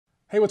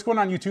Hey, what's going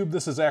on YouTube?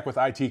 This is Zach with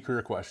IT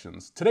Career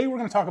Questions. Today we're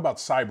going to talk about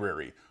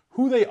Cybrary,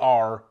 who they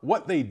are,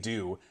 what they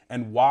do,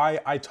 and why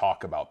I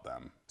talk about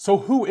them. So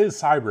who is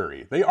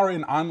Cybrary? They are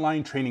an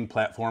online training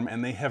platform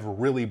and they have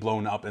really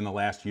blown up in the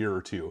last year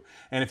or two.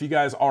 And if you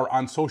guys are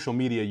on social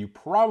media, you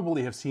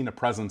probably have seen a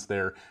presence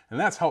there. And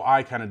that's how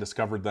I kind of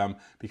discovered them,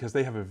 because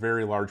they have a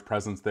very large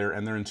presence there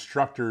and their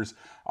instructors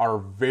are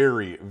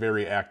very,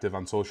 very active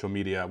on social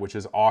media, which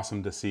is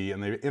awesome to see.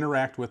 And they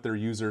interact with their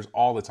users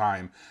all the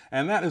time.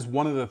 And that is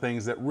one of the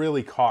things that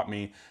really caught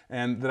me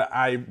and that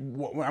I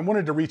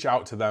wanted to reach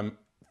out to them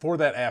for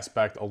that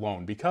aspect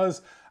alone,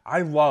 because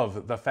I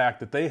love the fact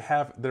that they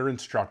have their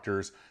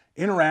instructors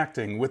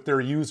interacting with their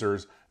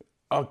users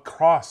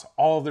across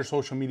all of their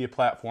social media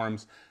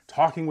platforms,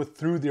 talking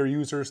through their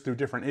users through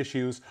different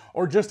issues,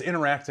 or just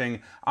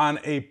interacting on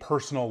a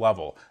personal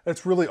level.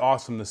 That's really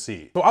awesome to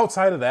see. So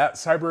outside of that,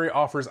 Cybrary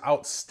offers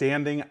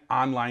outstanding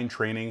online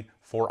training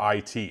for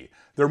IT.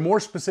 They're more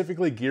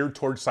specifically geared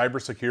towards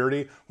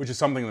cybersecurity, which is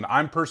something that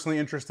I'm personally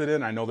interested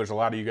in. I know there's a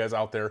lot of you guys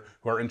out there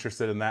who are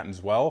interested in that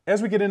as well.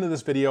 As we get into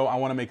this video, I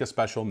want to make a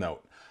special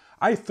note.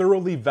 I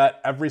thoroughly vet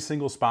every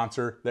single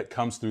sponsor that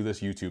comes through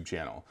this YouTube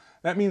channel.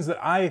 That means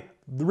that I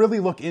really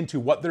look into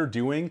what they're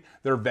doing,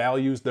 their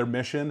values, their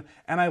mission,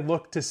 and I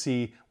look to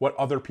see what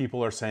other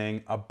people are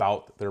saying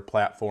about their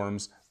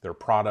platforms, their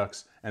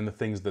products, and the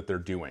things that they're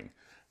doing.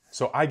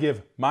 So I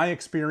give my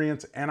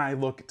experience and I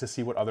look to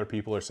see what other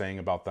people are saying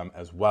about them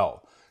as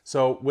well.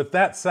 So with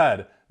that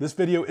said, this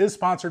video is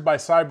sponsored by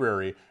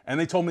Cybrary, and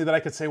they told me that I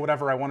could say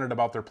whatever I wanted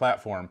about their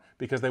platform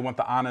because they want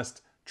the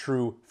honest,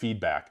 true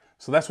feedback.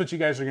 So that's what you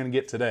guys are going to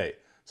get today.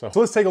 So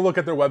let's take a look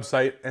at their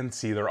website and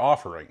see their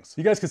offerings.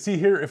 You guys can see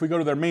here, if we go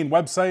to their main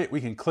website, we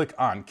can click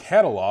on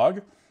catalog,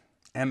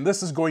 and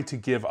this is going to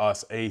give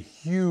us a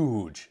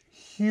huge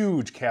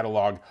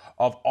catalog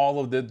of all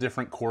of the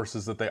different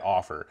courses that they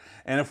offer.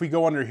 And if we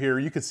go under here,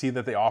 you can see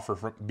that they offer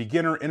from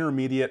beginner,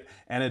 intermediate,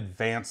 and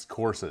advanced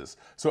courses.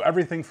 So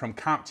everything from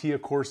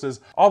CompTIA courses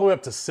all the way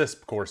up to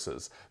CISSP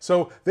courses.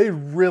 So they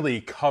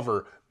really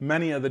cover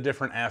many of the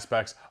different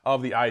aspects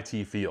of the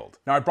IT field.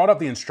 Now, I brought up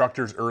the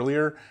instructors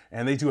earlier,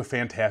 and they do a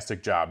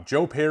fantastic job.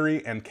 Joe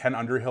Perry and Ken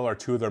Underhill are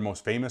two of their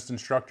most famous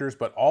instructors,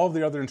 but all of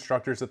the other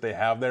instructors that they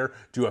have there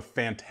do a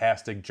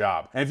fantastic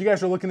job. And if you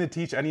guys are looking to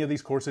teach any of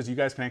these courses, you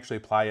guys can actually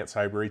apply at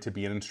Cybrary to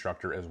be an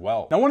instructor as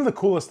well. Now, one of the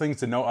coolest things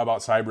to know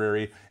about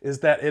Cybrary is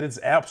that it is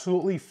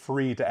absolutely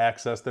free to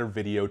access their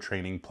video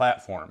training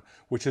platform,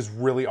 which is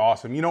really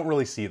awesome. You don't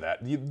really see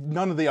that.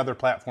 None of the other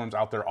platforms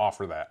out there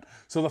offer that.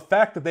 So the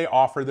fact that they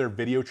offer their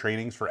video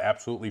trainings for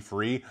absolutely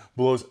free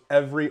blows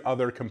every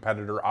other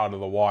competitor out of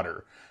the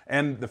water.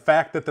 And the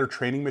fact that their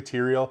training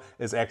material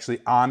is actually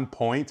on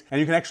point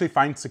and you can actually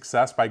find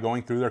success by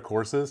going through their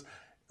courses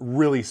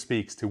really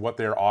speaks to what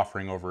they're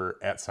offering over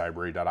at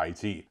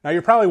cybrary.it. Now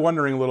you're probably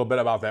wondering a little bit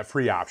about that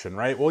free option,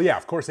 right? Well, yeah,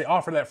 of course they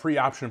offer that free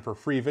option for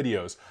free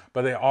videos,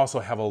 but they also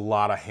have a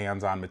lot of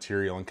hands-on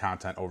material and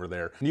content over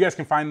there. And you guys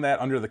can find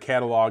that under the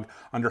catalog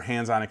under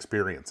hands-on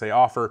experience. They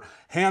offer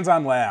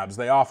hands-on labs,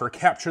 they offer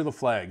capture the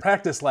flag,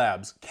 practice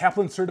labs,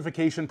 Kaplan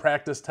certification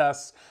practice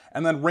tests,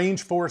 and then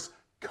range force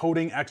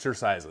coding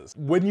exercises.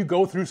 When you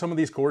go through some of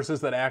these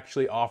courses that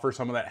actually offer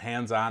some of that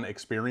hands-on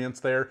experience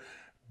there,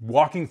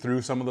 walking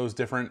through some of those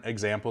different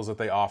examples that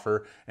they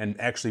offer and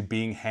actually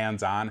being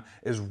hands-on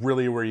is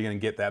really where you're going to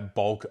get that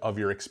bulk of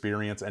your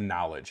experience and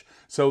knowledge.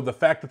 So the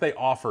fact that they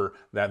offer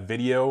that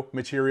video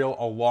material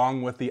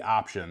along with the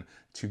option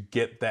to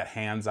get that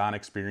hands-on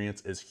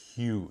experience is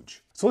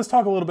huge. So let's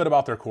talk a little bit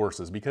about their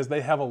courses, because they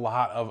have a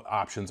lot of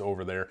options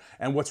over there.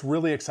 And what's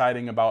really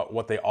exciting about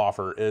what they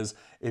offer is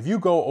if you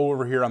go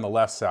over here on the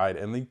left side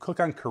and you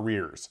click on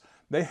careers,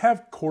 they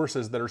have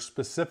courses that are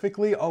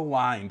specifically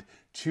aligned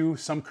to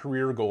some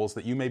career goals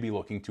that you may be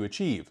looking to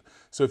achieve.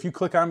 So if you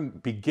click on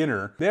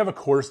beginner, they have a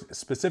course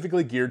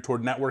specifically geared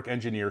toward network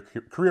engineer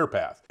career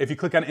path. If you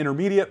click on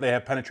intermediate, they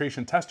have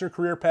penetration tester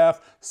career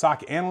path,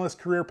 SOC analyst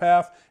career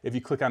path. If you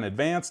click on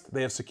advanced,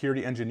 they have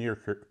security engineer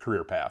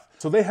career path.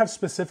 So they have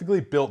specifically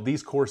built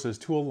these courses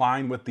to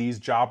align with these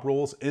job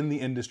roles in the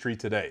industry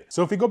today.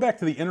 So if we go back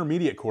to the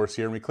intermediate course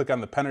here and we click on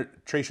the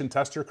penetration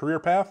tester career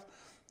path,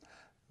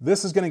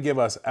 this is going to give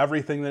us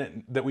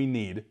everything that we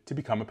need to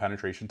become a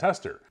penetration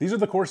tester. These are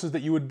the courses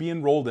that you would be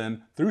enrolled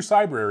in through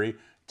Cybrary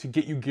to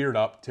get you geared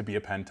up to be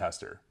a pen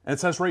tester. And it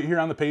says right here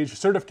on the page,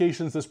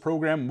 certifications this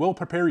program will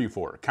prepare you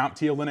for: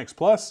 CompTIA Linux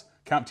Plus,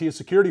 CompTIA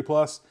Security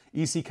Plus,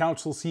 EC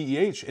Council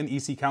CEH, and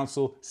EC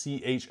Council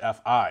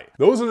CHFI.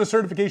 Those are the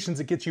certifications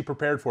that get you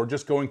prepared for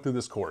just going through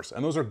this course.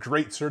 And those are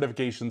great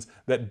certifications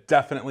that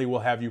definitely will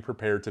have you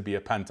prepared to be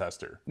a pen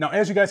tester. Now,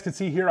 as you guys can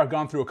see here, I've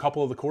gone through a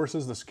couple of the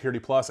courses, the Security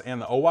Plus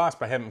and the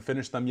OWASP. I haven't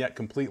finished them yet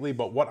completely,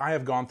 but what I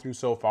have gone through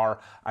so far,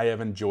 I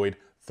have enjoyed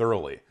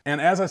thoroughly.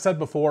 And as I said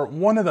before,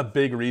 one of the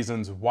big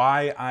reasons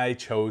why I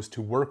chose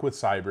to work with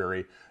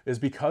Cybrary is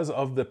because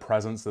of the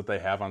presence that they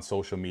have on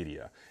social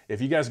media.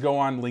 If you guys go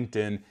on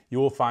LinkedIn, you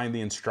will find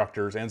the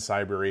instructors and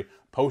Cybrary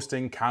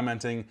posting,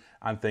 commenting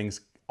on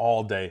things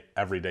all day,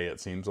 every day, it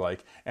seems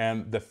like.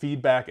 And the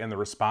feedback and the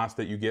response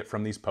that you get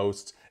from these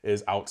posts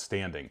is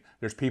outstanding.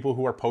 There's people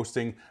who are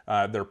posting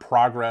their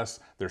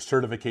progress, their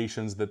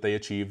certifications that they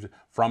achieved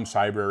from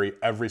Cybrary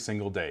every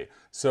single day.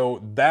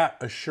 So that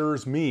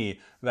assures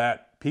me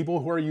that people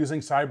who are using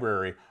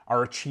Cybrary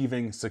are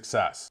achieving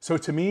success. So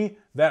to me,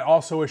 that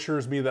also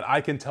assures me that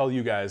I can tell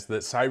you guys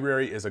that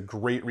Cybrary is a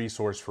great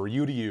resource for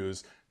you to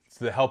use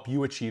to help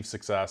you achieve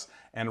success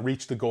and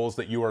reach the goals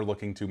that you are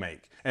looking to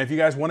make. And if you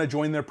guys want to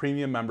join their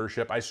premium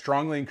membership, I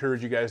strongly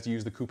encourage you guys to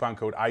use the coupon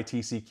code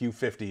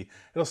ITCQ50.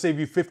 It'll save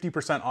you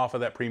 50% off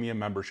of that premium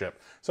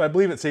membership. So I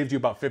believe it saves you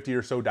about $50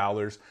 or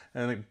so,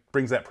 and it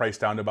brings that price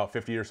down to about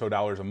 $50 or so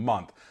a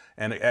month.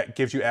 And it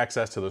gives you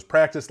access to those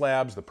practice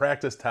labs, the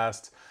practice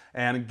tests,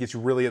 and it gets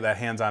you really that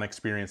hands-on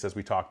experience as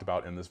we talked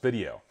about in this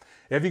video.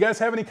 If you guys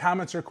have any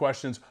comments or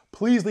questions,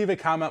 please leave a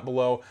comment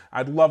below.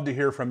 I'd love to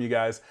hear from you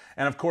guys.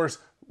 And of course,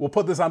 we'll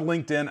put this on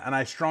LinkedIn, and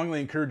I strongly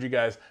encourage you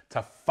guys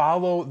to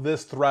follow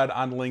this thread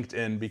on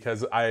LinkedIn,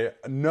 because I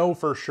know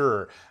for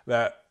sure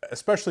that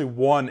especially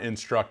one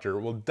instructor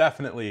will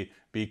definitely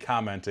be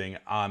commenting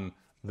on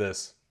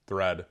this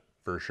thread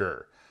for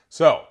sure.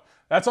 So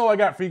that's all I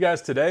got for you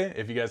guys today.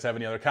 If you guys have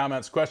any other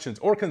comments, questions,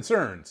 or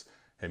concerns,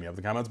 hit me up in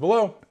the comments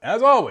below.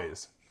 As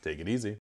always, take it easy.